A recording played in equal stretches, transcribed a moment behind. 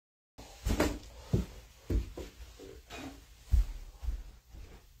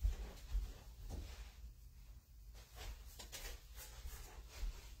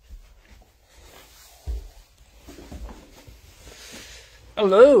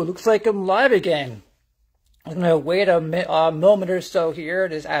Hello, looks like I'm live again. I'm gonna wait a moment or so here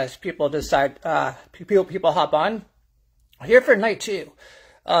as people decide, people hop on. Here for night two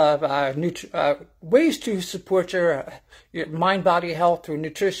of ways to support your mind body health through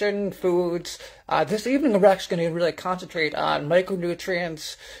nutrition, foods. This evening we're actually going to really concentrate on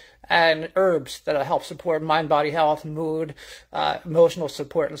micronutrients and herbs that'll help support mind body health, mood, emotional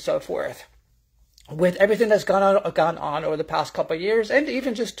support, and so forth. With everything that's gone on over the past couple of years, and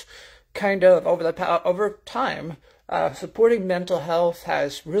even just kind of over time, supporting mental health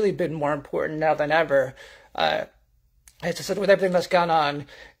has really been more important now than ever. As I said, with everything that's gone on,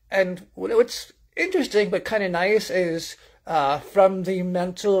 and what's interesting but kind of nice is from the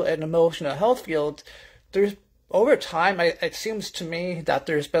mental and emotional health field, there's over time, it seems to me that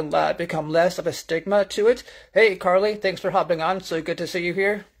there's been become less of a stigma to it. Hey, Carly, thanks for hopping on. So good to see you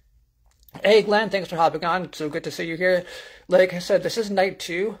here. Hey Glenn, thanks for hopping on. So good to see you here. Like I said, this is night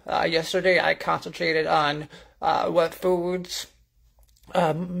two. Yesterday I concentrated on what foods,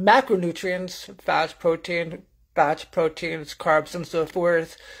 macronutrients, fats, proteins, carbs, and so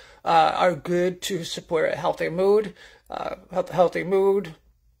forth are good to support a healthy mood,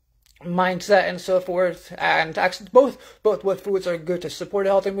 mindset, and so forth. And actually, both what foods are good to support a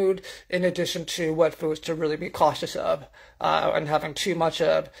healthy mood, in addition to what foods to really be cautious of, and having too much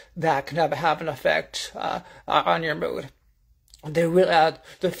of that can have an effect on your mood.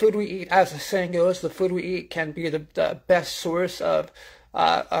 The food we eat, as the saying goes, the food we eat can be the best source of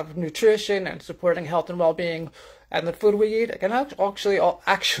nutrition and supporting health and well-being. And the food we eat can actually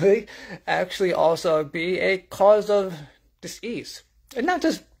also be a cause of disease. And not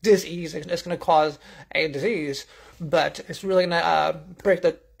just disease, it's going to cause a disease, but it's really going to break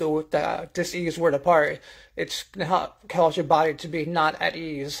the disease word apart. It's going to cause your body to be not at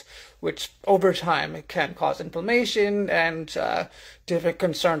ease, which over time can cause inflammation and different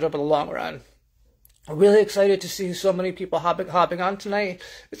concerns over the long run. I'm really excited to see so many people hopping on tonight.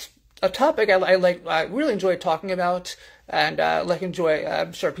 It's a topic I really enjoy talking about, and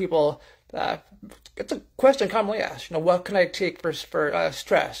I'm sure people. It's a question commonly asked. What can I take for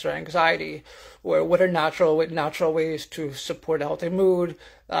stress or anxiety, or what are natural ways to support a healthy mood,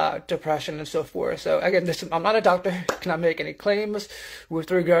 depression, and so forth. So again, I'm not a doctor. Cannot make any claims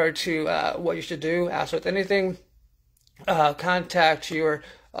with regard to what you should do. As with anything, contact your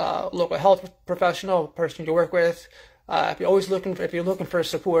local health professional, person you work with. If you're looking for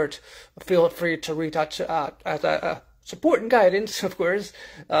support, feel free to reach out to as a support and guidance, of course,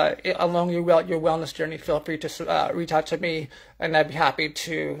 along your wellness journey. Feel free to reach out to me, and I'd be happy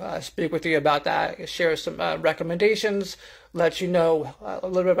to speak with you about that, share some recommendations, let you know a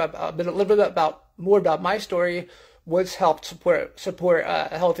little bit more about my story, what's helped support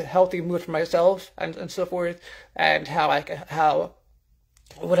a healthy mood for myself, and so forth, and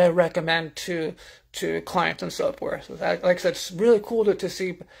what I recommend to clients and so forth. So like I said, it's really cool to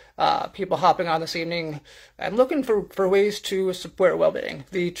see people hopping on this evening and looking for ways to support well-being.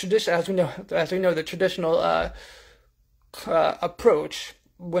 The tradition, as we know, the traditional approach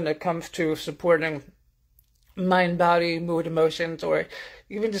when it comes to supporting mind, body, mood, emotions, or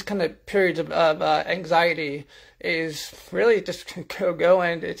even just kind of periods of anxiety is really just go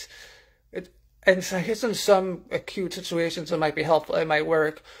and and I guess in some acute situations it might be helpful, it might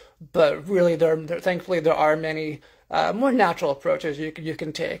work, but really thankfully there are many more natural approaches you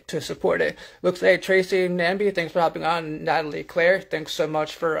can take to support it. Looks like Tracy Namby, thanks for hopping on. Natalie Claire, thanks so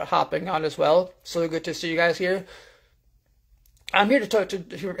much for hopping on as well. So good to see you guys here. I'm here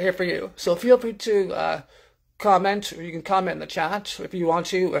here for you, so feel free to comment, or you can comment in the chat if you want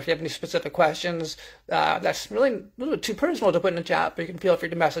to, or if you have any specific questions. That's really a little bit too personal to put in the chat, but you can feel free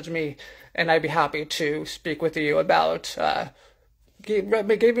to message me, and I'd be happy to speak with you about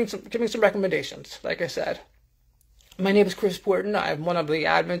giving some recommendations. Like I said, my name is Chris Porton. I'm one of the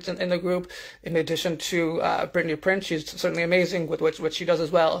admins in the group, in addition to Brittany Prince. She's certainly amazing with what she does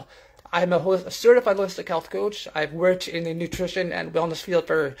as well. I'm a certified holistic health coach. I've worked in the nutrition and wellness field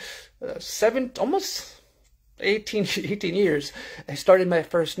for almost 18 years. I started my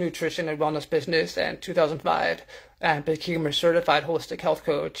first nutrition and wellness business in 2005 and became a certified holistic health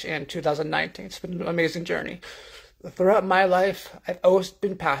coach in 2019. It's been an amazing journey. Throughout my life, I've always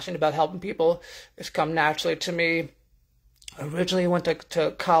been passionate about helping people. It's come naturally to me. I originally went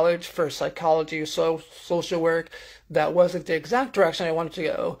to college for psychology, social work. That wasn't the exact direction I wanted to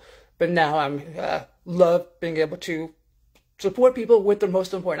go, but now I'm love being able to support people with their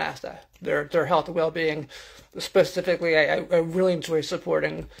most important asset, their health and well-being. Specifically, I really enjoy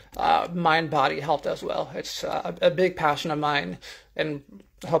supporting mind-body health as well. It's a big passion of mine, and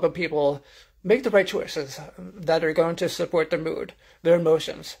helping people make the right choices that are going to support their mood, their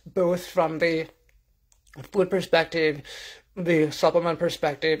emotions, both from the food perspective, the supplement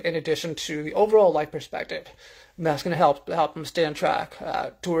perspective, in addition to the overall life perspective. And that's going to help them stay on track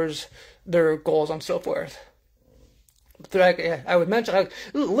towards their goals and so forth. So I would mention a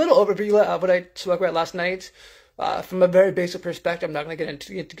little overview of what I spoke about last night. From a very basic perspective, I'm not going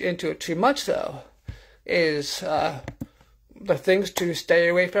to get into it too much, though, is the things to stay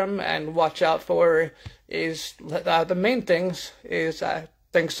away from and watch out for is the main things is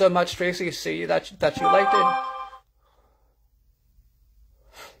thanks so much, Tracy. See that you liked it.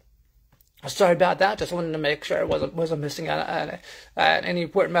 Sorry about that. Just wanted to make sure I wasn't missing out on any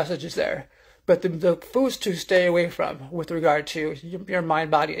important messages there. But the foods to stay away from with regard to your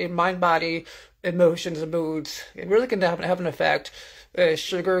mind body, emotions, and moods, it really can have an effect.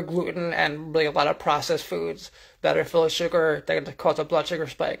 Sugar, gluten, and really a lot of processed foods that are full of sugar that can cause a blood sugar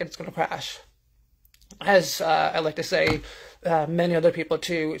spike, and it's going to crash. As I like to say, many other people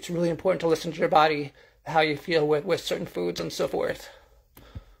too, it's really important to listen to your body, how you feel with certain foods and so forth.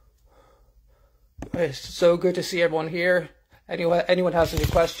 It's so good to see everyone here. Anyone has any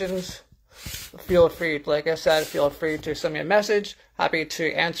questions, feel free, like I said, feel free to send me a message. Happy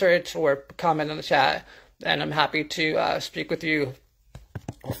to answer it or comment in the chat, and I'm happy to speak with you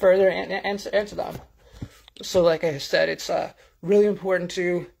further and answer them. So like I said, it's really important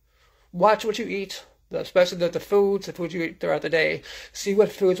to watch what you eat, especially the foods you eat throughout the day. See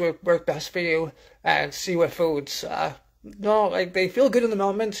what foods work best for you, and see what foods they feel good in the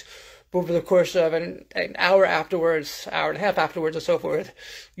moment, but over the course of an hour afterwards, hour and a half afterwards, and so forth,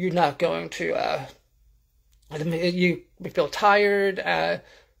 you're not going to you feel tired,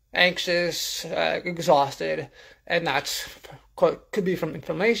 anxious, exhausted, and that's could be from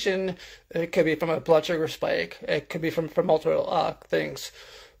inflammation, it could be from a blood sugar spike, it could be from multiple things.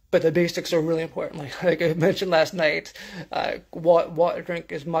 But the basics are really important. Like I mentioned last night,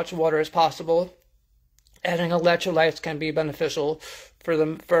 drink as much water as possible. Adding electrolytes can be beneficial for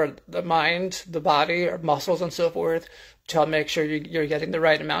the mind, the body, or muscles, and so forth, to help make sure you're getting the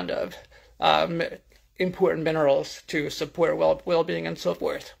right amount of important minerals to support well-being and so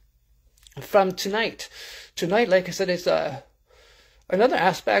forth. From tonight, like I said, is another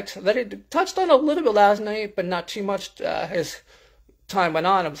aspect that I touched on a little bit last night, but not too much as time went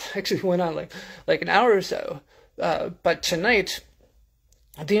on. It actually went on like an hour or so. But tonight,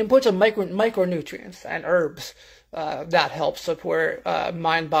 the importance of micronutrients and herbs that help support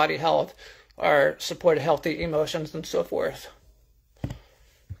mind-body health or support healthy emotions and so forth.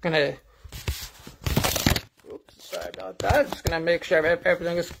 Sorry about that. Just gonna make sure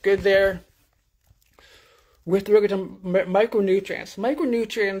everything is good there. With regard to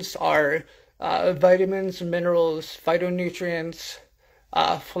micronutrients are vitamins, minerals, phytonutrients,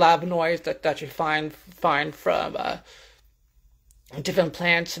 flavonoids that you find from different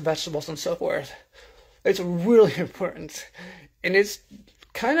plants, vegetables, and so forth. It's really important, and it's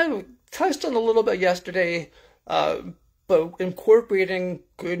kind of touched on a little bit yesterday, but incorporating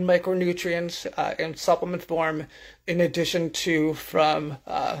good micronutrients in supplement form, in addition to from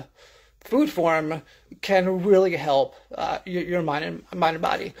food form, can really help your mind and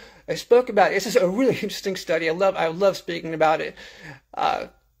body. I spoke about it. It's just a really interesting study. I love speaking about it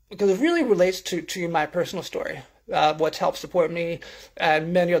because it really relates to my personal story. What's helped support me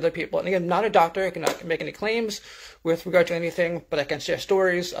and many other people. And again, I'm not a doctor. I cannot make any claims with regard to anything, but I can share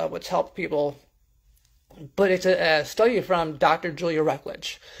stories of what's helped people. But it's a study from Dr. Julia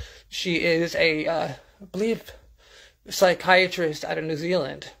Routledge. She is I believe, psychiatrist out of New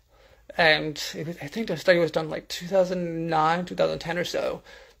Zealand. And I think the study was done like 2009, 2010 or so.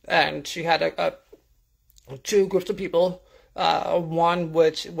 And she had two groups of people. One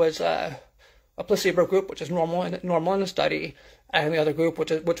which was a placebo group, which is normal in the study, and the other group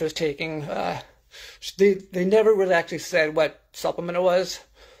which was taking. They never really actually said what supplement it was,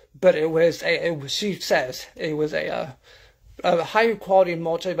 but she says it was a higher quality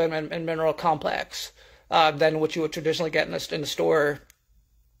multivitamin and mineral complex than what you would traditionally get in the store.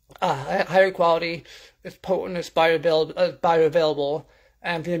 Higher quality, it's potent, it's bioavailable,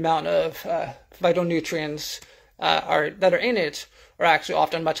 and the amount of phytonutrients that are in it are actually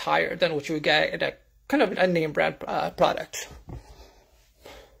often much higher than what you would get in a kind of a name brand product.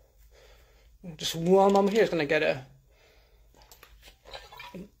 Just one moment here is going to get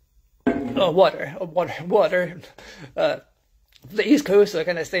water. The East Coast, so I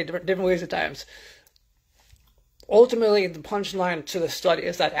kind of say different ways at times. Ultimately, the punchline to the study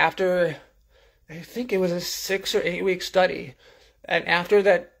is that after, I think it was a 6 or 8 week study, and after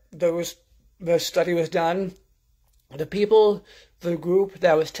that the study was done, the people the group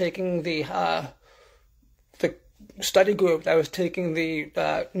that was taking the study group that was taking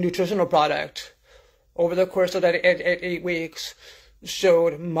the nutritional product over the course of that 8 weeks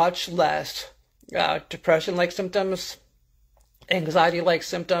showed much less depression-like symptoms, anxiety-like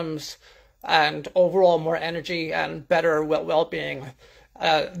symptoms, and overall more energy and better well-being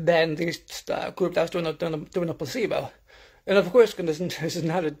than the group that was doing the placebo. And of course, this is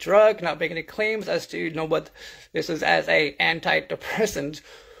not a drug, not making any claims as to what this is as a antidepressant,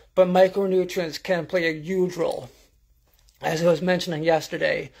 but micronutrients can play a huge role. As I was mentioning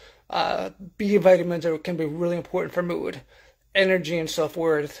yesterday, B vitamins can be really important for mood, energy, and so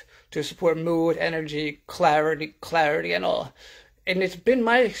forth, to support mood, energy, clarity, and all. And it's been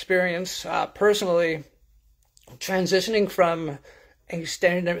my experience personally transitioning from a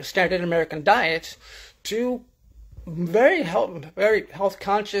standard American diet to very health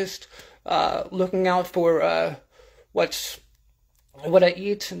conscious, looking out for what I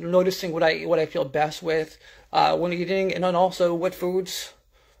eat, noticing what I feel best with when eating, and then also what foods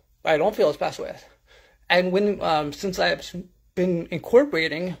I don't feel as best with. And since I've been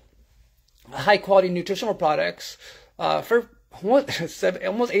incorporating high quality nutritional products for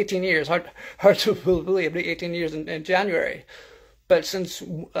almost 18 years, hard to believe, 18 years in January, but since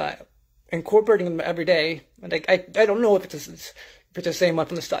incorporating them every day, and I don't know if it's the same one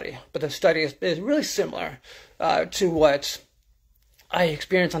from the study, but the study is really similar to what I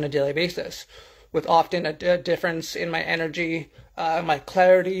experience on a daily basis, with often a difference in my energy, my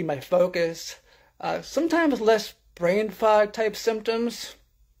clarity, my focus, sometimes less brain fog type symptoms.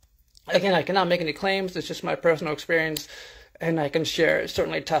 Again, I cannot make any claims. It's just my personal experience, and I can share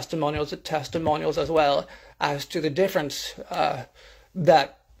certainly testimonials as well as to the difference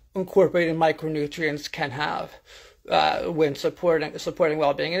that incorporating micronutrients can have when supporting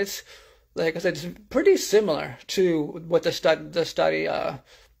well-being. And it's, like I said, it's pretty similar to what the study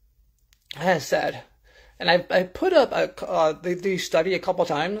has said. And I put up the study a couple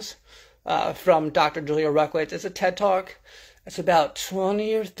times from Dr. Julia Rucklitz. It's a TED Talk. It's about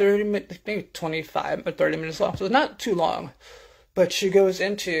 20 or 30 minutes, maybe 25 or 30 minutes long, so it's not too long. But she goes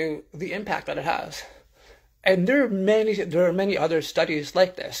into the impact that it has. And there are many other studies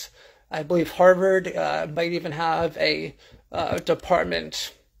like this. I believe Harvard might even have a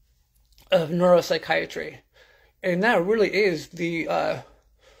department of neuropsychiatry, and that really is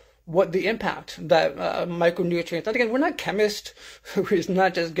what the impact that micronutrients. And again, we're not chemists. We're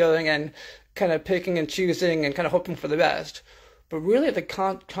not just going and kind of picking and choosing and kind of hoping for the best, but really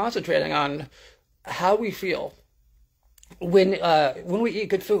concentrating on how we feel when we eat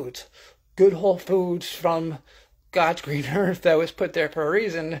good foods, good whole foods from God's green earth that was put there for a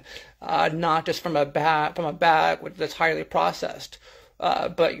reason, not just from a bag that's highly processed,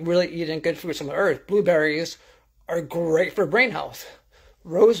 but really eating good foods from the earth. Blueberries are great for brain health.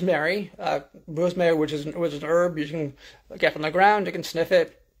 Rosemary, which is an herb you can get from the ground, you can sniff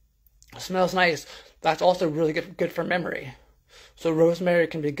it. It smells nice. That's also really good for memory. So rosemary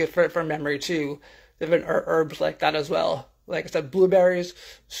can be good for memory too. Different herbs like that as well. Like I said, blueberries,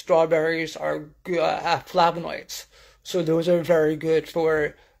 strawberries have flavonoids. So those are very good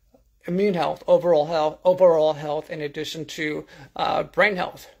for immune health, overall health, in addition to brain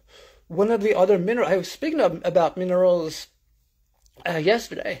health. One of the other minerals, I was speaking about minerals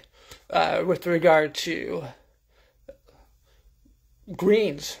yesterday with regard to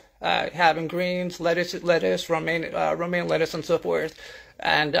greens. Having greens, lettuce, romaine lettuce, and so forth,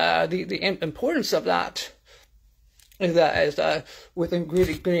 and the importance of that is that with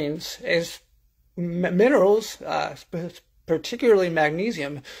ingredient greens is minerals, particularly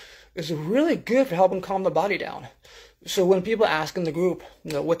magnesium, is really good for helping calm the body down. So when people ask in the group,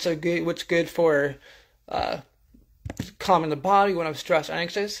 what's good for calming the body when I'm stressed or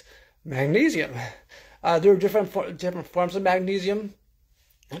anxious, magnesium. There are different forms of magnesium.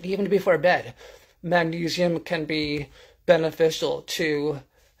 Even before bed, magnesium can be beneficial to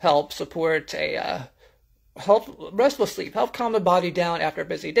help support help restful sleep, help calm the body down after a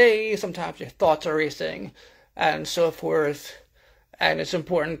busy day. Sometimes your thoughts are racing, and so forth. And it's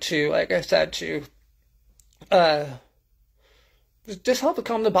important to, like I said, to just help to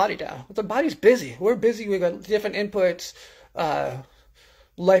calm the body down. The body's busy. We're busy. We've got different inputs.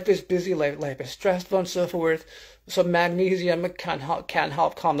 Life is busy. Life is stressful, and so forth. So magnesium can help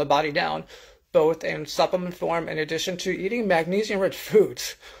calm the body down, both in supplement form in addition to eating magnesium-rich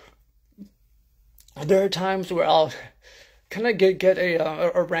foods. There are times where I'll kind of get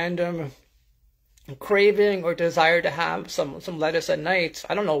a random craving or desire to have some lettuce at night.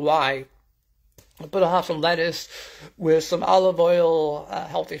 I don't know why, but I'll have some lettuce with some olive oil,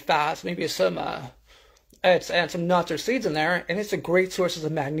 healthy fats, maybe some and some nuts or seeds in there, and it's a great source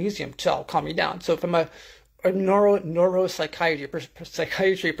of magnesium to help calm you down. So from a psychiatry perspective,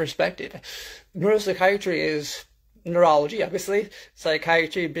 neuropsychiatry is neurology, obviously,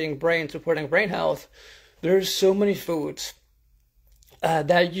 psychiatry being brain, supporting brain health. There's so many foods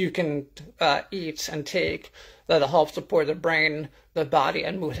that you can eat and take that'll help support the brain, the body,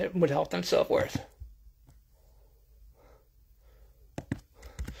 and mood health, and so forth.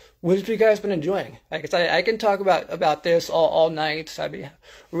 What have you guys been enjoying? Like I can talk about this all night. I'd be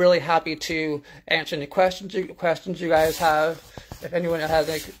really happy to answer any questions you guys have. If anyone has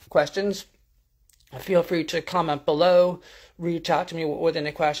any questions, feel free to comment below. Reach out to me with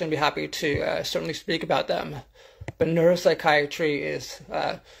any question. I'd be happy to certainly speak about them. But neuropsychiatry is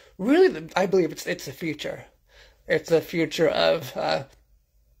really, I believe it's the future. It's the future of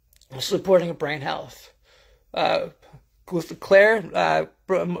supporting brain health. Claire,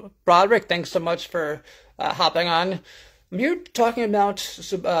 Broderick, thanks so much for hopping on. I'm here talking about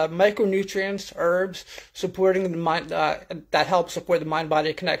micronutrients, herbs, supporting the mind, that help support the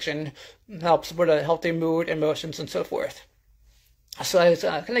mind-body connection, help support a healthy mood, emotions, and so forth. So I was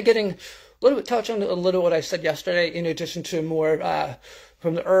kind of getting a little bit touch on a little what I said yesterday, in addition to more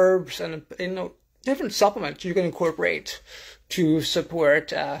from the herbs and different supplements you can incorporate to support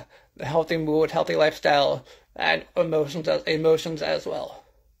the healthy mood, healthy lifestyle, and emotions as well.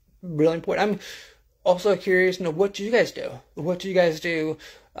 Really important. I'm also curious, what do you guys do? What do you guys do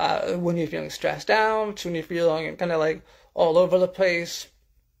when you're feeling stressed out, when you're feeling kind of like all over the place?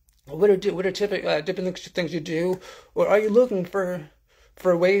 What are different things you do, or are you looking for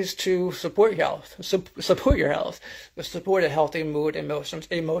ways to support your health, support a healthy mood,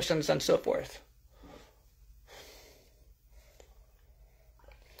 emotions, and so forth?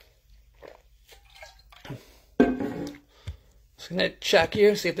 I'm going to check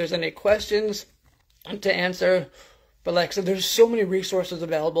here, see if there's any questions to answer. But like I said, there's so many resources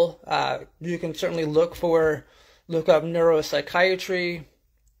available. You can certainly look up neuropsychiatry,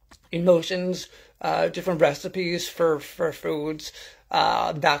 emotions, different recipes for foods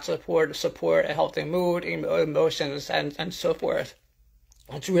that support a healthy mood, emotions, and so forth.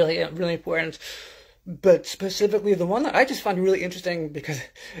 It's really important. But specifically, the one that I just find really interesting because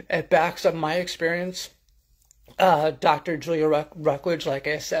it backs up my experience. Dr. Julia Ruckledge, like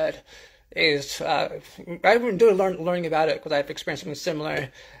I said, is I've been learning about it because I've experienced something similar,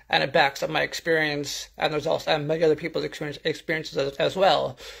 and it backs up my experience, and there's also many other people's experiences as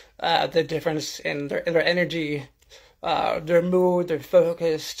well. The difference in their energy, their mood, their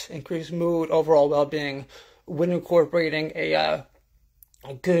focused, increased mood, overall well-being when incorporating a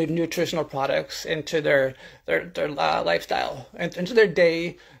good nutritional products into their lifestyle and into their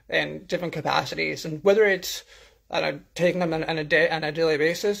day in different capacities, and whether it's taking them on a daily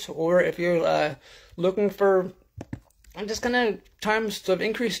basis, or if you're looking for just kind of times of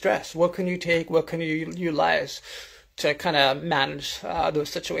increased stress, what can you take? What can you utilize to kind of manage those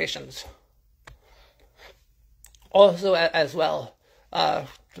situations? Also, as well,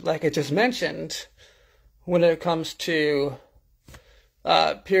 like I just mentioned, when it comes to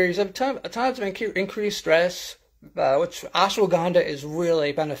periods of times of increased stress, which ashwagandha is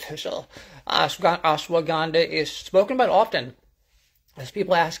really beneficial. Ashwagandha is spoken about often, as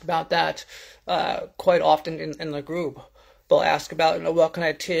people ask about that quite often in the group. They'll ask about, what can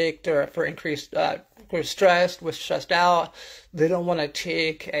I take for increased stress, with stressed out. They don't want to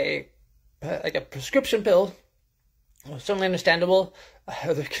take a prescription pill. Certainly understandable.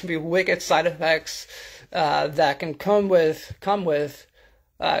 There can be wicked side effects that can come with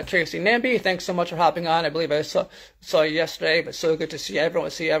Tracy Namby, thanks so much for hopping on. I believe I saw you yesterday, but so good to see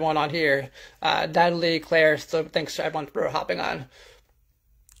everyone on here. Natalie, Claire, so thanks to everyone for hopping on.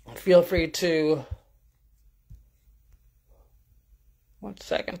 Feel free to... One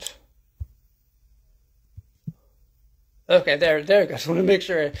second. Okay, there we go. Just want to make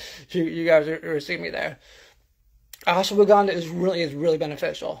sure you guys are seeing me there. Ashwagandha is really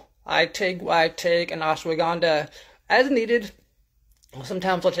beneficial. I take an ashwagandha as needed.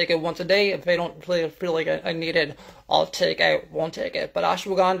 Sometimes I'll take it once a day. If I don't feel like I need it, won't take it. But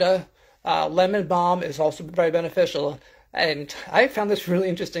ashwagandha, lemon balm is also very beneficial. And I found this really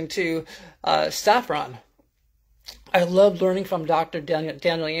interesting too. Saffron. I love learning from Dr.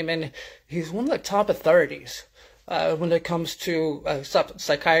 Daniel Amen. He's one of the top authorities when it comes to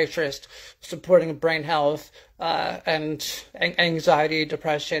psychiatrists supporting brain health and anxiety,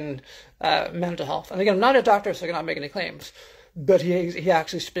 depression, mental health. And again, I'm not a doctor, so I cannot make any claims. But he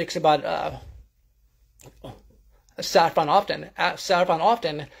actually speaks about saffron often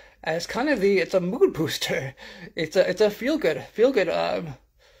as kind of it's a mood booster. It's a feel good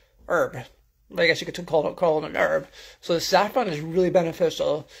herb. I guess you could call it an herb. So the saffron is really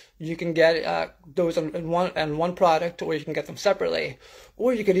beneficial. You can get those in one product, or you can get them separately,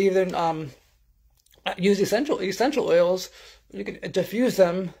 or you could even use essential oils. You can diffuse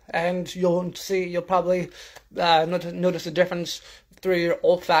them, and you'll probably notice a difference through your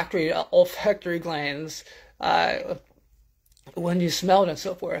olfactory glands when you smell it and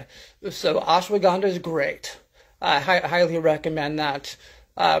so forth. So ashwagandha is great. I highly recommend that.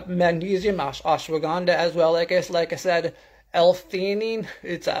 Magnesium, ashwagandha as well. Like I said, L-theanine.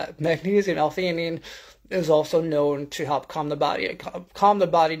 It's magnesium. L-theanine is also known to help calm the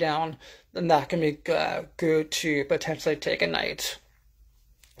body down, and that can be good to potentially take at night.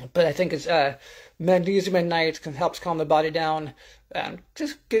 But I think it's magnesium at night helps calm the body down and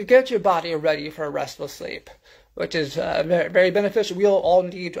just get your body ready for a restful sleep, which is very, very beneficial. We all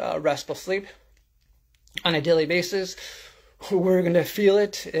need restful sleep on a daily basis. We're going to feel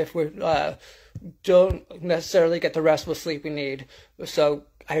it if we don't necessarily get the restful sleep we need. So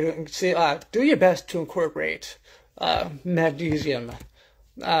I don't see, do your best to incorporate magnesium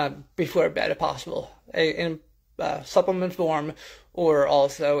before bed if possible, in supplement form, or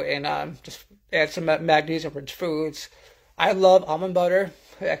also in just add some magnesium-rich foods. I love almond butter.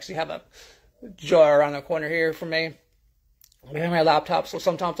 I actually have a jar around the corner here for me behind my laptop, so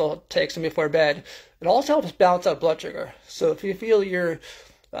sometimes I'll take some before bed. It also helps balance out blood sugar. So if you feel your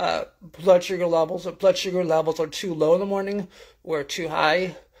blood sugar levels are too low in the morning or too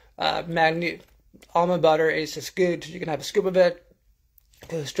high, almond butter is just good. You can have a scoop of it,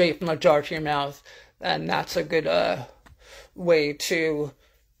 go straight from the jar to your mouth, and that's a good way to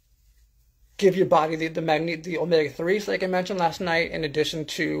give your body the omega-3s, like I mentioned last night, in addition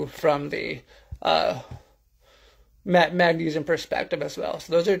to from the magnesium perspective as well.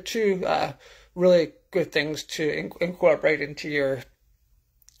 So those are two really good things to incorporate into your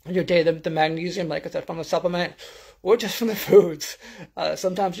day. The magnesium, like I said, from the supplement or just from the foods.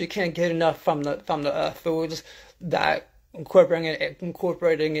 Sometimes you can't get enough from the foods. That incorporating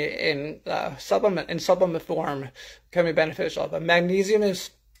it in supplement form can be beneficial. But magnesium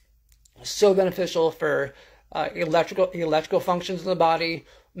is so beneficial for electrical functions in the body,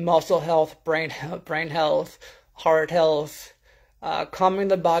 muscle health, brain health, heart health, calming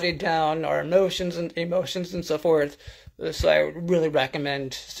the body down, our emotions and so forth. So I would really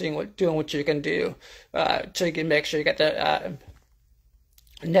recommend doing what you can do to make sure you get the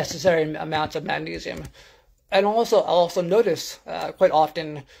necessary amounts of magnesium. And I'll also notice quite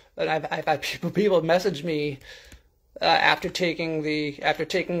often that I've had people message me after taking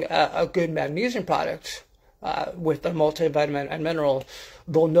a good magnesium product with a multivitamin and mineral.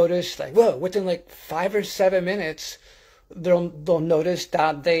 They'll notice, like, whoa, within like 5 or 7 minutes, they'll notice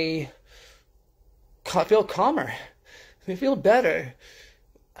that they feel calmer, they feel better,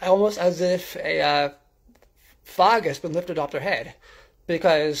 almost as if a fog has been lifted off their head,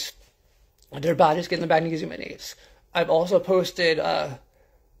 because their body's getting the magnesium it needs. I've also posted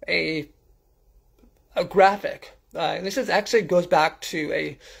a graphic. And this actually goes back to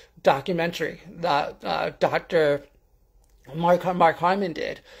a documentary that Dr. Mark Hyman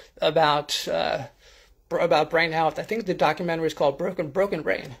did about brain health. I think the documentary is called Broken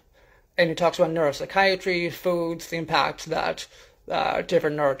Brain, and he talks about neuropsychiatry, foods, the impact that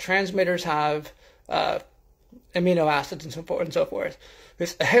different neurotransmitters have, amino acids, and so forth.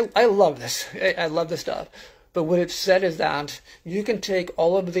 I love this. I love this stuff. But what it said is that you can take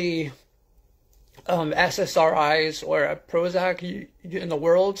all of the SSRIs or Prozac in the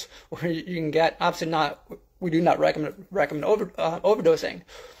world, or you can get, obviously not, we do not recommend overdosing,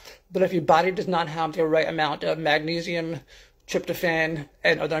 but if your body does not have the right amount of magnesium, tryptophan,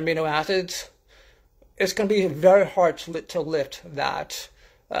 and other amino acids, it's going to be very hard to lift that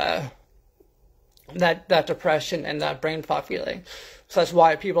depression and that brain fog feeling. So that's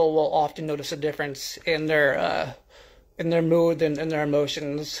why people will often notice a difference in their mood and in their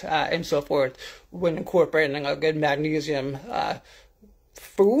emotions and so forth when incorporating a good magnesium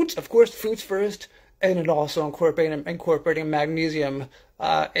foods. Of course, foods first, and then also incorporating magnesium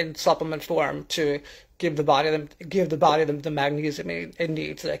in supplement form to give the body the magnesium it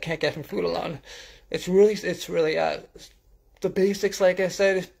needs that it can't get from food alone. It's really the basics, like I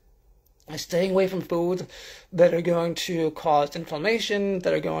said. Staying away from foods that are going to cause inflammation,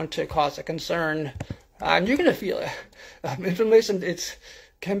 that are going to cause a concern, and you're going to feel it. Inflammation,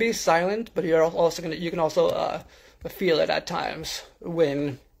 can be silent, but you can also feel it at times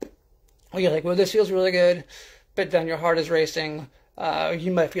when you're like, well, this feels really good, but then your heart is racing.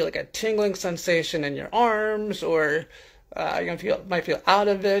 You might feel like a tingling sensation in your arms, or you might feel out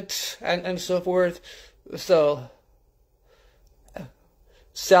of it, and so forth. So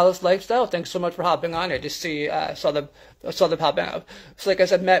Sal's Lifestyle. Thanks so much for hopping on. I just saw the popping up. So like I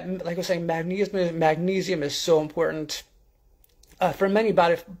said, like I was saying, magnesium is so important for many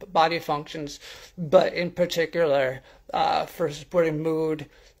body functions, but in particular for supporting mood,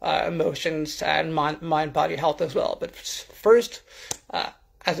 emotions, and mind body health as well. But first,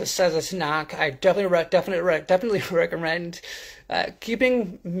 as a snack, I definitely recommend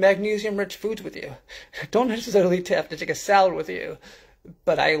keeping magnesium-rich foods with you. Don't necessarily have to take a salad with you,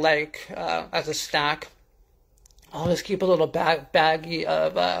 but I like as a snack, I'll just keep a little baggie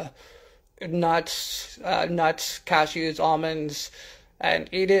of nuts, cashews, almonds, and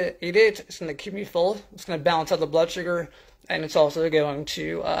eat it. It's gonna keep me full. It's gonna balance out the blood sugar, and it's also going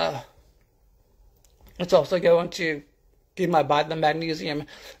to give my body the magnesium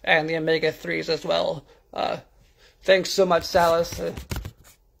and the omega-3s as well. Thanks so much, Salas.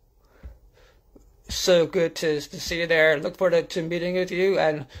 So good to see you there. Look forward to meeting with you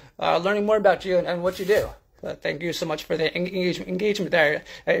and learning more about you and what you do. Thank you so much for the engagement there.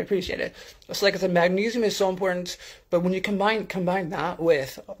 I appreciate it. So like I said, magnesium is so important, but when you combine that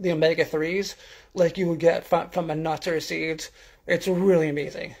with the omega-3s, like you would get from a nuts or seeds, it's really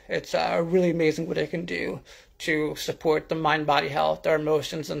amazing. It's really amazing what it can do to support the mind-body health, our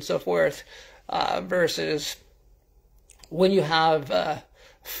emotions, and so forth, versus when you have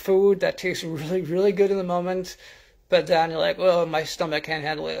food that tastes really, really good in the moment, but then you're like, oh, my stomach can't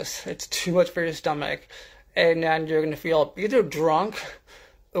handle this. It's too much for your stomach. And then you're going to feel either drunk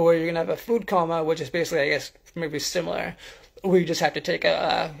or you're going to have a food coma, which is basically, I guess, maybe similar, where you just have to take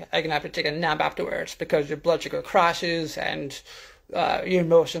a nap afterwards because your blood sugar crashes and your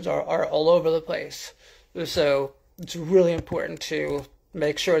emotions are all over the place. So it's really important to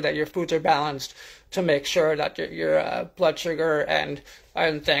make sure that your foods are balanced, to make sure that your blood sugar and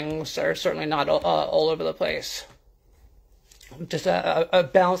things are certainly not all over the place. Just a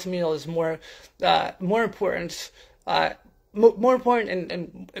balanced meal is more important, more important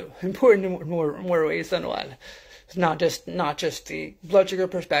and important in more ways than one. It's not just the blood sugar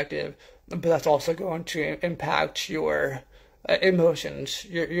perspective, but that's also going to impact your emotions,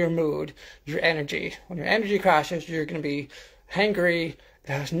 your mood, your energy. When your energy crashes, you're going to be hangry.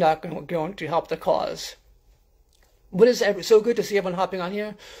 That's not going to help the cause. So good to see everyone hopping on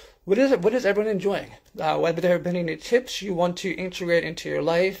here. What is everyone enjoying? Whether there have been any tips you want to integrate into your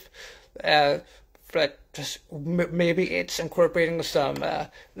life, maybe it's incorporating some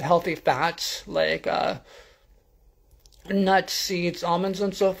healthy fats like nuts, seeds, almonds,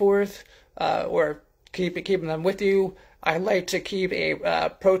 and so forth, or keeping them with you. I like to keep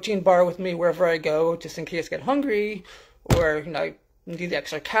a protein bar with me wherever I go, just in case I get hungry, or need the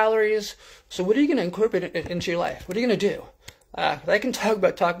extra calories. So what are you going to incorporate into your life? What are you going to do? I can talk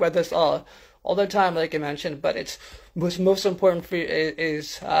about this all the time, like I mentioned, but what's most important for you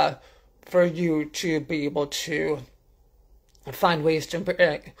is for you to be able to find ways to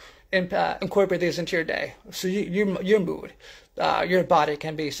incorporate these into your day, so your mood, your body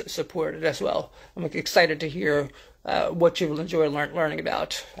can be supported as well. I'm excited to hear what you will enjoy learning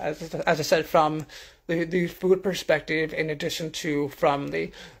about, as I said, from the food perspective, in addition to from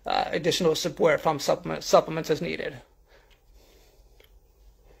the additional support from supplements as needed.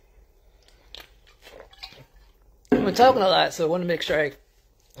 I'm talking a lot, so I want to make sure I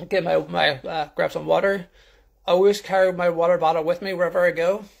get grab some water. I always carry my water bottle with me wherever I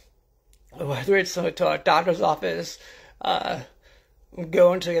go, whether it's to a doctor's office, I'm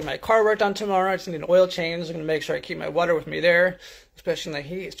going to get my car worked on tomorrow. I just need an oil change. I'm going to make sure I keep my water with me there, especially in the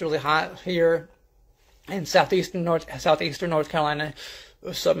heat. It's really hot here in southeastern North Carolina,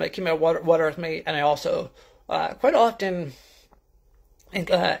 so I'm going to keep my water with me. And I also quite often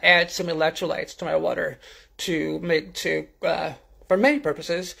add some electrolytes to my water for many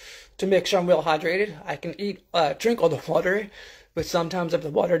purposes, to make sure I'm well hydrated. I can drink all the water, but sometimes if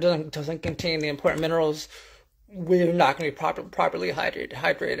the water doesn't contain the important minerals, we're not going to be properly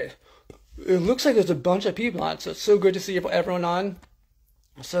hydrated. It looks like there's a bunch of people on, so it's so good to see everyone on.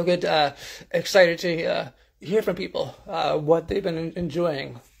 So good, excited to hear from people what they've been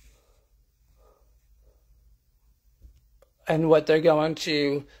enjoying and what they're going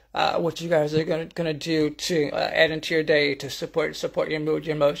to, what you guys are going to do to add into your day to support your mood,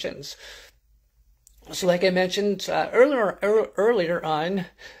 your emotions. So, like I mentioned earlier on,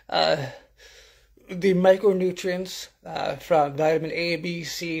 the micronutrients from vitamin A, B,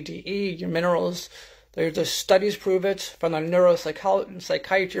 C, D, E, your minerals. The studies prove it from a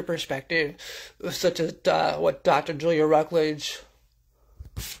neuropsychiatry perspective, such as what Dr. Julia Ruckledge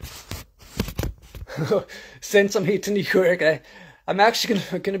sent some heat to New York. I'm actually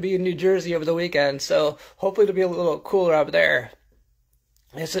going to be in New Jersey over the weekend, so hopefully it'll be a little cooler up there.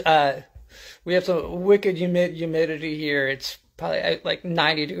 It's we have some wicked humidity here. It's probably at like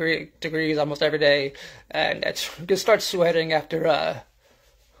 90 degrees almost every day, and it's you can start sweating after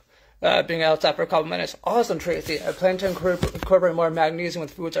being outside for a couple minutes. Awesome, Tracy. I plan to incorporate more magnesium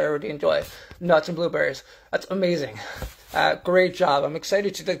with foods I already enjoy. Nuts and blueberries. That's amazing. Great job. I'm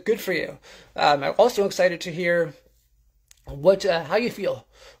excited to. That's good for you. I'm also excited to hear how you feel.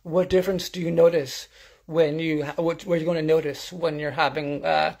 What difference do you notice when what are you going to notice when you're having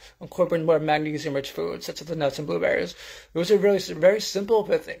incorporating more magnesium-rich foods, such as the nuts and blueberries? Those are really very simple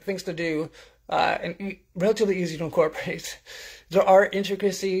things to do and relatively easy to incorporate. There are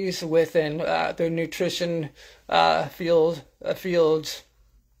intricacies within the nutrition fields,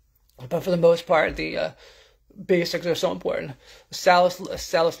 but for the most part, the basics are so important. Salus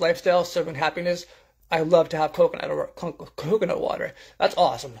lifestyle, serving happiness. I love to have coconut water. That's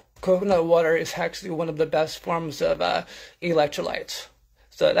awesome. Coconut water is actually one of the best forms of electrolytes.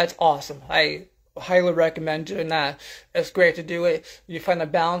 So that's awesome. I highly recommend doing that. It's great to do it. You find a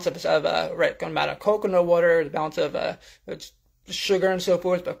balance of right amount of coconut water, the balance of sugar and so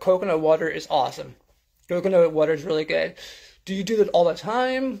forth, but coconut water is awesome. Coconut water is really good. Do you do that all the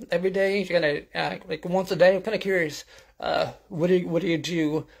time, every day? You're gonna like once a day? I'm kind of curious. What do you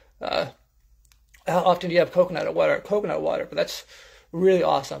do? How often do you have coconut water? But that's really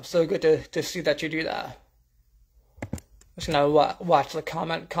awesome. So good to see that you do that. I'm just gonna watch the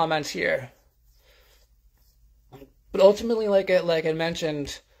comments here. But ultimately, like I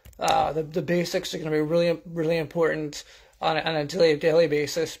mentioned, the basics are gonna be really important on a daily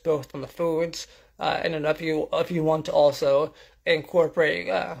basis, both on the foods and then if you want to also incorporate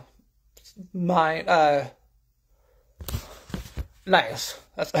nice.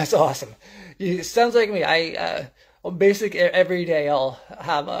 That's awesome. It sounds like me. Basically every day I'll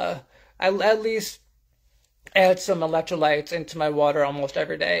have I at least add some electrolytes into my water almost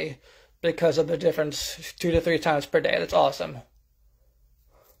every day because of the difference 2 to 3 times per day. That's awesome.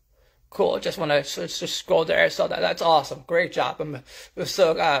 Cool. Just want to just scroll there. I saw that. That's awesome. Great job. I'm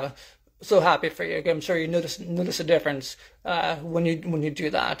so happy for you. I'm sure you notice a difference when you do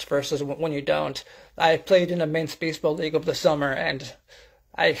that versus when you don't. I played in a men's baseball league over the summer, and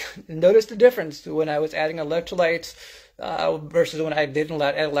I noticed a difference when I was adding electrolytes versus when I didn't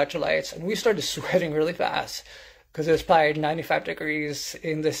add electrolytes, and we started sweating really fast because it was probably 95 degrees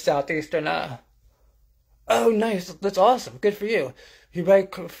in the southeastern. Oh, nice! That's awesome. Good for you. You buy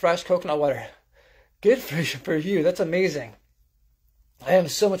fresh coconut water. Good for you. That's amazing. I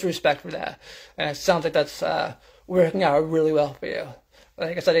have so much respect for that, and it sounds like that's working out really well for you.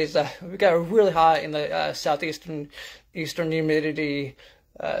 Like I said, we got really hot in the southeastern humidity,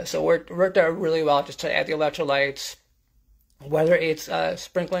 so it worked out really well just to add the electrolytes. Whether it's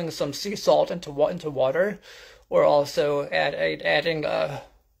sprinkling some sea salt into water, or also adding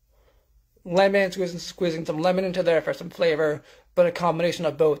lemon, squeezing some lemon into there for some flavor, but a combination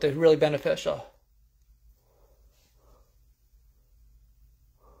of both is really beneficial.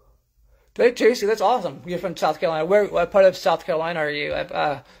 Hey, Tracy, that's awesome. You're from South Carolina. What part of South Carolina are you?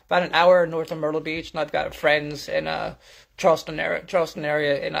 About an hour north of Myrtle Beach, and I've got friends in Charleston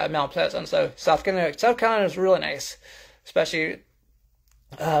area in Mount Pleasant. So South Carolina is really nice, especially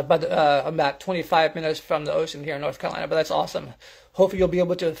about 25 minutes from the ocean here in North Carolina. But that's awesome. Hopefully you'll be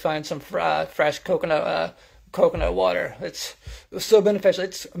able to find some fresh coconut water. It's so beneficial.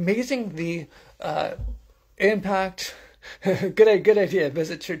 It's amazing the impact. Good idea.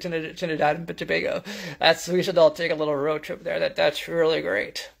 Visit Trinidad and Tobago. We should all take a little road trip there. That's really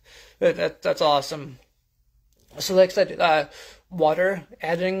great. That's awesome. So like I said, water,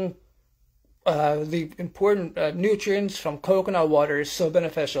 adding the important nutrients from coconut water is so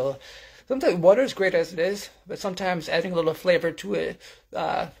beneficial. Sometimes water is great as it is, but sometimes adding a little flavor to it,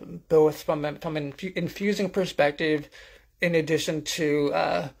 both from an infusing perspective, in addition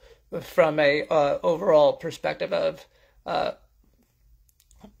to from a overall perspective of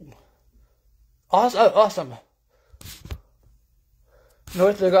awesome.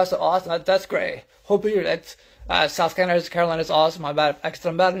 North Augusta, awesome. That's great. Hopefully that's South Carolina is awesome. I'm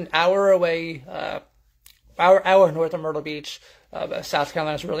about an hour away, hour north of Myrtle Beach. South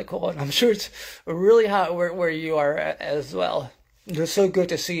Carolina is really cool, and I'm sure it's really hot where you are as well. It's so good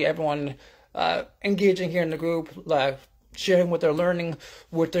to see everyone engaging here in the group, sharing what they're learning,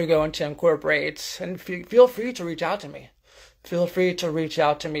 what they're going to incorporate, and feel free to reach out to me. Feel free to reach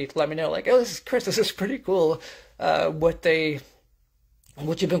out to me to let me know, like, oh, this is Chris, this is pretty cool, what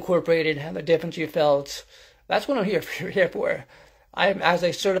you've incorporated, and the difference you felt. That's what I'm here for. I'm, as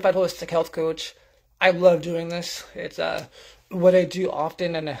a certified holistic health coach, I love doing this. It's what I do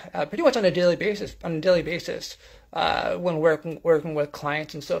often and pretty much on a daily basis, when working with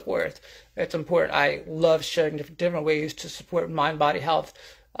clients and so forth. It's important. I love sharing different ways to support mind body health.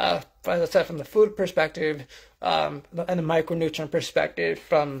 As I said, from the food perspective, and the micronutrient perspective,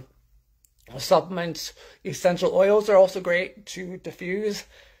 from supplements, essential oils are also great to diffuse,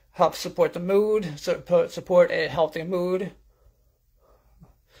 help support the mood, support a healthy mood,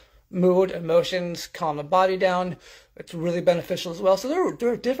 emotions, calm the body down. It's really beneficial as well. So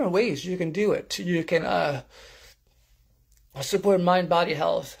there are different ways you can do it. You can support mind body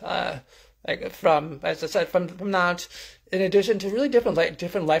health, like from, as I said, from that, in addition to really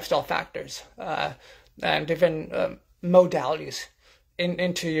different lifestyle factors, and different modalities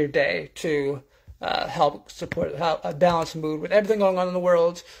into your day to help support a balanced mood with everything going on in the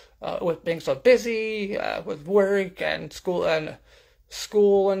world, with being so busy, with work and school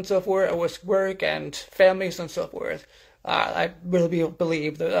and so forth, with work and families and so forth. I really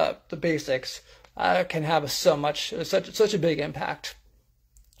believe that the basics can have such a big impact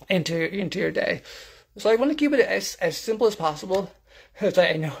into your day. So I want to keep it as simple as possible, because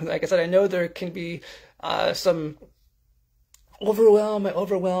I know, like I said, I know there can be some overwhelm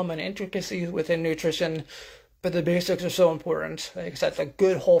and intricacies within nutrition, but the basics are so important. Like I said, like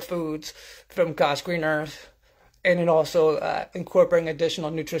good whole foods from God's green earth, and then also incorporating additional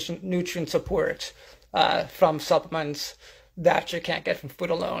nutrient support from supplements that you can't get from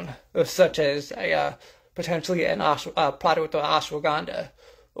food alone, such as potentially a product with the ashwagandha,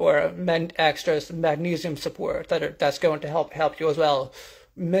 or extra magnesium support that's going to help you as well.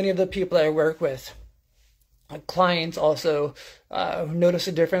 Many of the people I work with, clients also, notice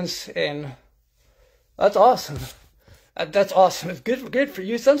a difference in. That's awesome. That's awesome. It's good for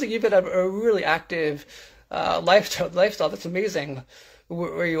you. Sounds like you've got a really active lifestyle. That's amazing.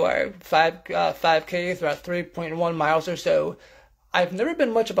 Where you are, 5K, about 3.1 miles or so. I've never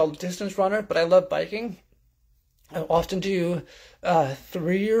been much of a distance runner, but I love biking. I often do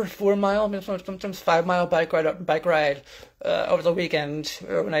 3 or 4 mile, sometimes 5 mile bike ride over the weekend,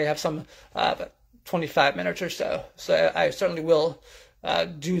 or when I have some 25 minutes or so. So I certainly will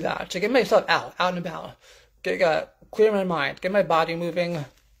do that to get myself out and about, clear my mind, get my body moving,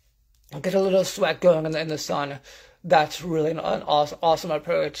 get a little sweat going in the sun. That's really an awesome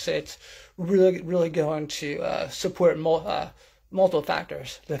approach. It's really going to support multiple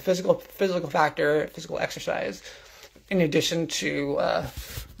factors: the physical factor, physical exercise, in addition to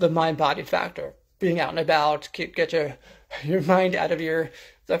the mind-body factor. Being out and about, get your mind out of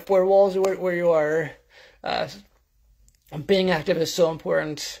the four walls where you are. Being active is so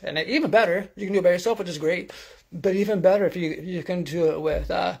important, and even better, you can do it by yourself, which is great. But even better if you can do it with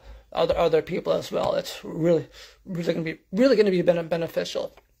other people as well. It's really going to be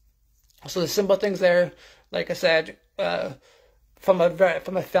beneficial. So the simple things there, like I said, from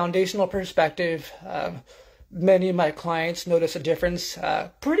a foundational perspective, many of my clients notice a difference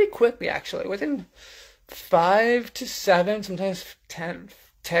pretty quickly, actually, within 5 to 7, sometimes 10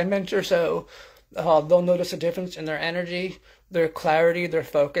 minutes or so. They'll notice a difference in their energy, their clarity, their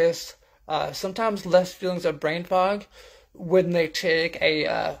focus, sometimes less feelings of brain fog when they take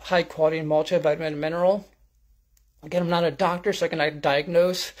a high-quality multivitamin mineral. Again, I'm not a doctor, so I can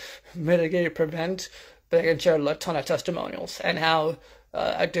diagnose, mitigate, prevent, but I can share a ton of testimonials and how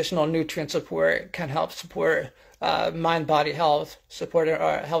additional nutrient support can help support mind-body health, support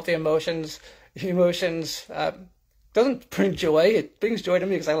healthy emotions. Emotions doesn't bring joy. It brings joy to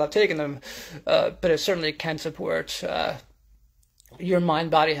me because I love taking them, but it certainly can support your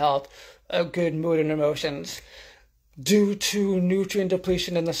mind-body health, good mood and emotions. Due to nutrient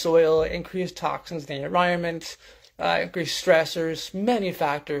depletion in the soil, increased toxins in the environment, increased stressors, many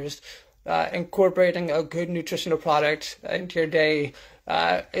factors, incorporating a good nutritional product into your day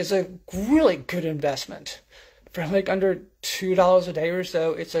is a really good investment. For like under $2 a day or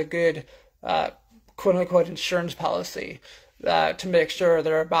so, it's a good quote-unquote insurance policy to make sure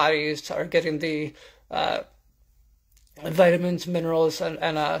that our bodies are getting the vitamins, minerals, and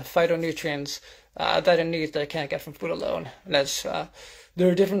phytonutrients that it needs that it can't get from food alone. And that's there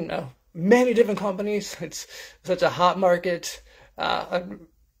are many different companies. It's such a hot market.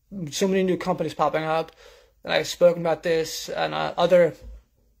 So many new companies popping up, and I've spoken about this on other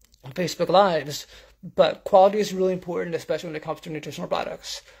Facebook Lives. But quality is really important, especially when it comes to nutritional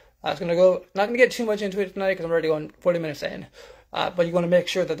products. Not going to get too much into it tonight because I'm already going 40 minutes in. But you want to make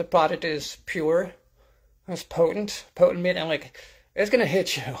sure that the product is pure, it's potent meat, and it's going to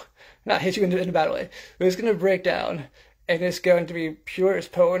hit you. Not hit you in a bad way. It's going to break down, and it's going to be pure, it's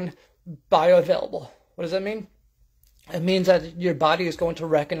potent, bioavailable. What does that mean? It means that your body is going to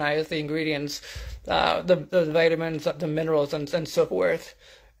recognize the ingredients, the vitamins, the minerals, and so forth,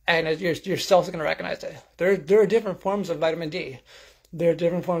 and your cells are going to recognize it. There are different forms of vitamin D. There are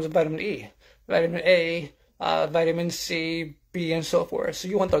different forms of vitamin E, vitamin A, vitamin C, B, and so forth. So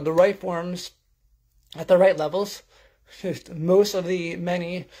you want the right forms at the right levels. Most of the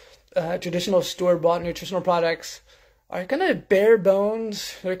many traditional store-bought nutritional products are kind of bare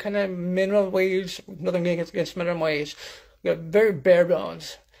bones. They're kind of minimum wage. Nothing against minimum wage. Very bare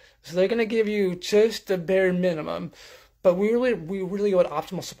bones. So they're going to give you just the bare minimum. But we really want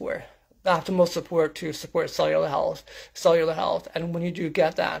optimal support. Optimal support to support cellular health. And when you do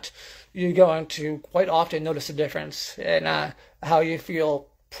get that, you're going to quite often notice a difference in how you feel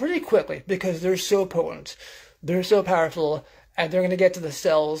pretty quickly, because they're so potent. They're so powerful, and they're going to get to the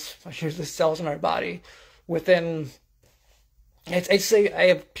cells. Here's the cells in our body within. I'd say I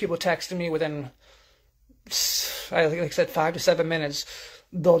have people texting me within, like I said, 5 to 7 minutes.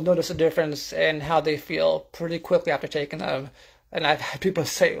 They'll notice a difference in how they feel pretty quickly after taking them. And I've had people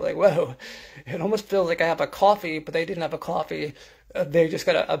say, like, whoa, it almost feels like I have a coffee, but they didn't have a coffee. They just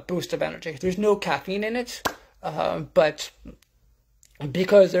got a boost of energy. There's no caffeine in it, but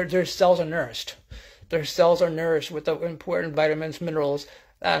because their cells are nourished. Their cells are nourished with the important vitamins, minerals,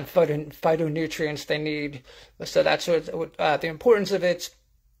 and phytonutrients they need. So that's what the importance of it.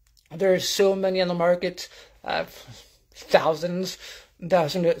 There's so many on the market, thousands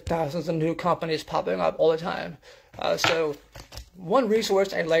of new companies popping up all the time. So one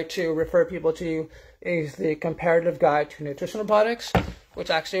resource I'd like to refer people to is the Comparative Guide to Nutritional Products, which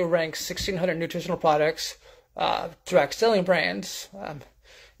actually ranks 1,600 nutritional products, direct selling brands.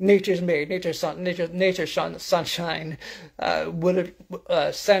 Nature's Made, Nature's Sunshine,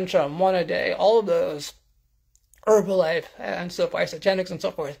 Centrum, One A Day, all of those, Herbalife, and so forth, Isogenics, and so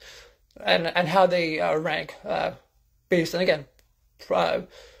forth, and how they rank based on, again,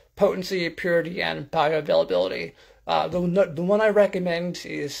 potency, purity, and bioavailability. The one I recommend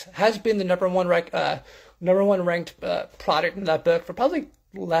has been the number one ranked product in that book for probably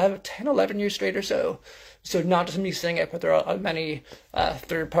 11 years straight or so. So not just me saying it, but there are many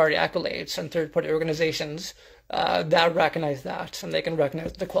third-party accolades and third-party organizations that recognize that, and they can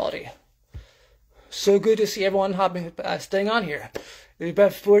recognize the quality. So good to see everyone staying on here. We're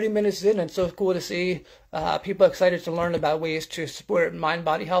about 40 minutes in, and it's so cool to see people excited to learn about ways to support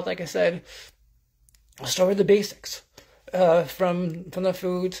mind-body health. Like I said, I'll start with the basics. From the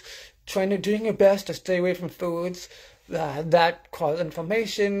foods, doing your best to stay away from foods that cause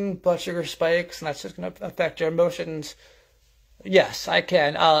inflammation, blood sugar spikes, and that's just going to affect your emotions. Yes, I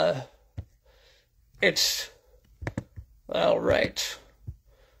can. It's all right.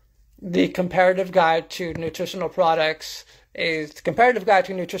 The Comparative Guide to Nutritional Products is the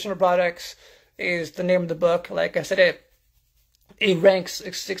name of the book. Like I said, it ranks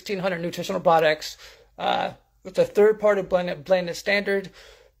 1,600 nutritional products. It's a third-party blended standard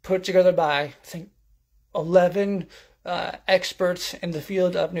put together by, I think, 11 experts in the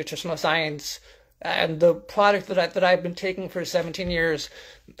field of nutritional science. And the product that I've been taking for 17 years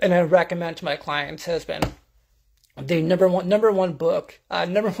and I recommend to my clients has been the number one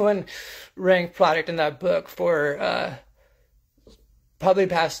ranked product in that book for probably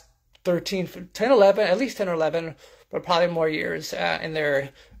past 10, 11, at least 10 or 11, but probably more years in there.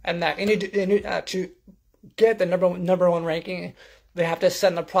 And that to get the number one ranking, they have to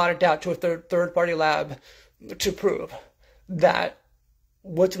send the product out to a third party lab to prove that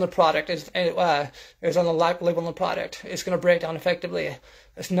what's in the product is on the label on the product. It's going to break down effectively.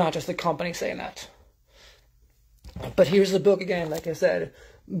 It's not just the company saying that. But here's the book again, like I said,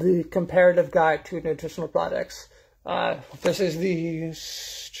 the Comparative Guide to Nutritional Products. This is the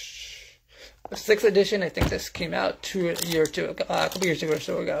 6th edition. I think this came out a couple years ago or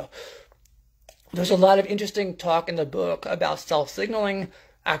so ago. There's a lot of interesting talk in the book about self-signaling,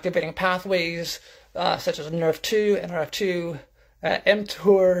 activating pathways, such as NRF2, NRF2,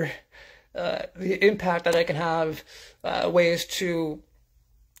 mTOR, the impact that I can have, ways to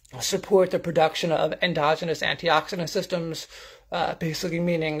support the production of endogenous antioxidant systems, basically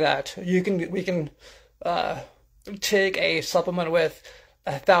meaning that we can take a supplement with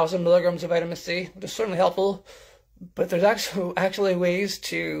 1,000 milligrams of vitamin C, which is certainly helpful, but there's actually ways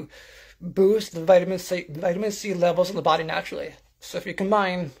to boost the vitamin C levels in the body naturally. So if you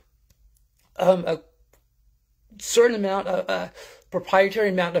combine a certain amount of proprietary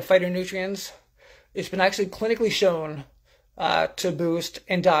amount of phytonutrients, it's been actually clinically shown to boost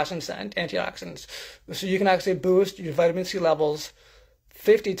endogenous antioxidants. So you can actually boost your vitamin C levels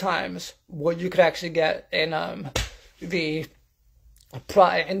 50 times what you could actually get in the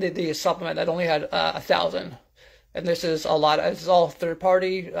supplement that only had 1,000. and this is all third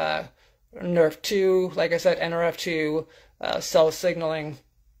party, NRF2, like I said, NRF2, cell signaling.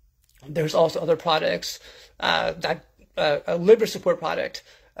 There's also other products, a liver support product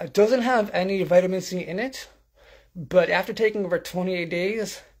doesn't have any vitamin C in it, but after taking over 28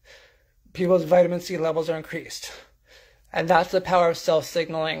 days, people's vitamin C levels are increased. And that's the power of cell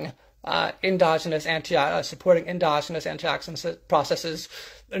signaling, supporting endogenous antioxidant processes,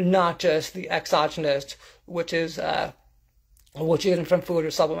 not just the exogenous, which is what you get from food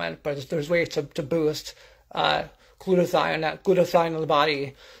or supplement, but there's ways to boost glutathione in the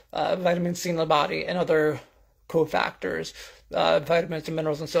body, vitamin C in the body, and other cofactors, vitamins and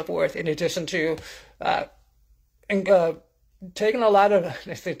minerals and so forth, in addition to taking a lot of,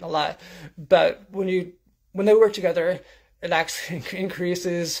 I think a lot, but when they work together, it actually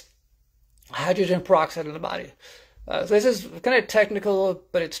increases hydrogen peroxide in the body. So this is kind of technical,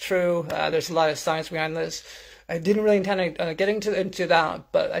 but it's true. There's a lot of science behind this. I didn't really intend on getting into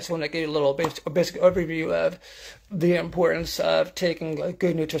that, but I just want to give you a little basic overview of the importance of taking a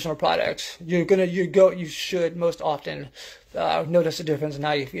good nutritional product. You should most often notice a difference in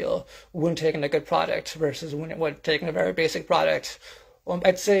how you feel when taking a good product versus when taking a very basic product.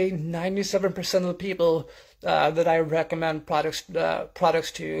 I'd say 97% of the people that I recommend products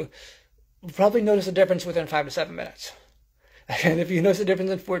to probably notice a difference within 5 to 7 minutes. And if you notice a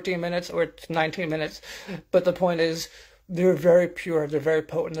difference in 14 minutes or 19 minutes, but the point is, they're very pure, they're very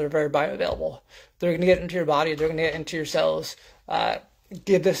potent, they're very bioavailable. They're going to get into your body, they're going to get into your cells,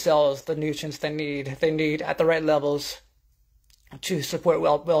 give the cells the nutrients they need at the right levels to support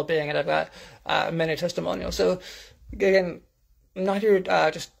well-being. And I've got many testimonials. So again, I'm not here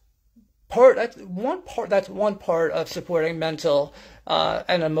that's one part of supporting mental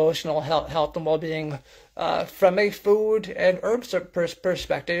and emotional health and well-being from a food and herbs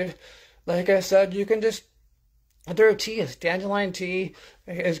perspective. Like I said, you can just, there are teas. Dandelion tea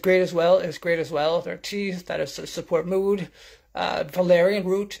is great as well. There are teas that support mood. Valerian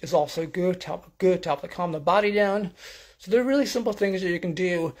root is also good to help calm the body down. So there are really simple things that you can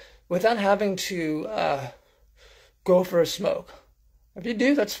do without having to go for a smoke. If you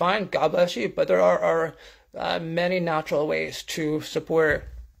do, that's fine. God bless you. But there are many natural ways to support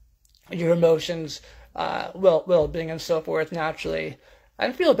your emotions, well-being, and so forth naturally,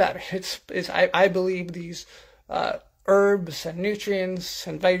 and feel better. I believe these herbs and nutrients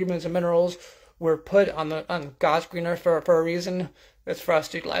and vitamins and minerals were put on God's green earth for a reason. It's for us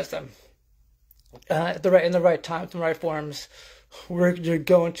to utilize them in the right times, in the right forms. You're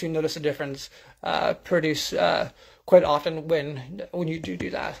going to notice a difference quite often when you do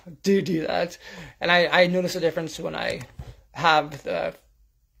that. And I notice a difference when I have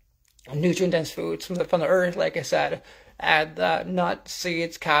nutrient-dense foods from the earth, like I said, add nuts,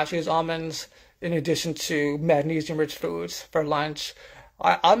 seeds, cashews, almonds, in addition to magnesium-rich foods for lunch.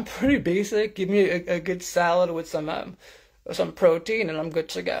 I'm pretty basic. Give me a good salad with some protein, and I'm good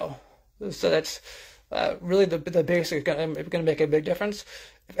to go. So that's really the basic going to make a big difference.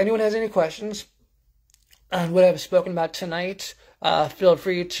 If anyone has any questions on what I've spoken about tonight, feel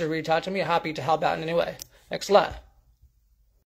free to reach out to me. Happy to help out in any way. Thanks a lot.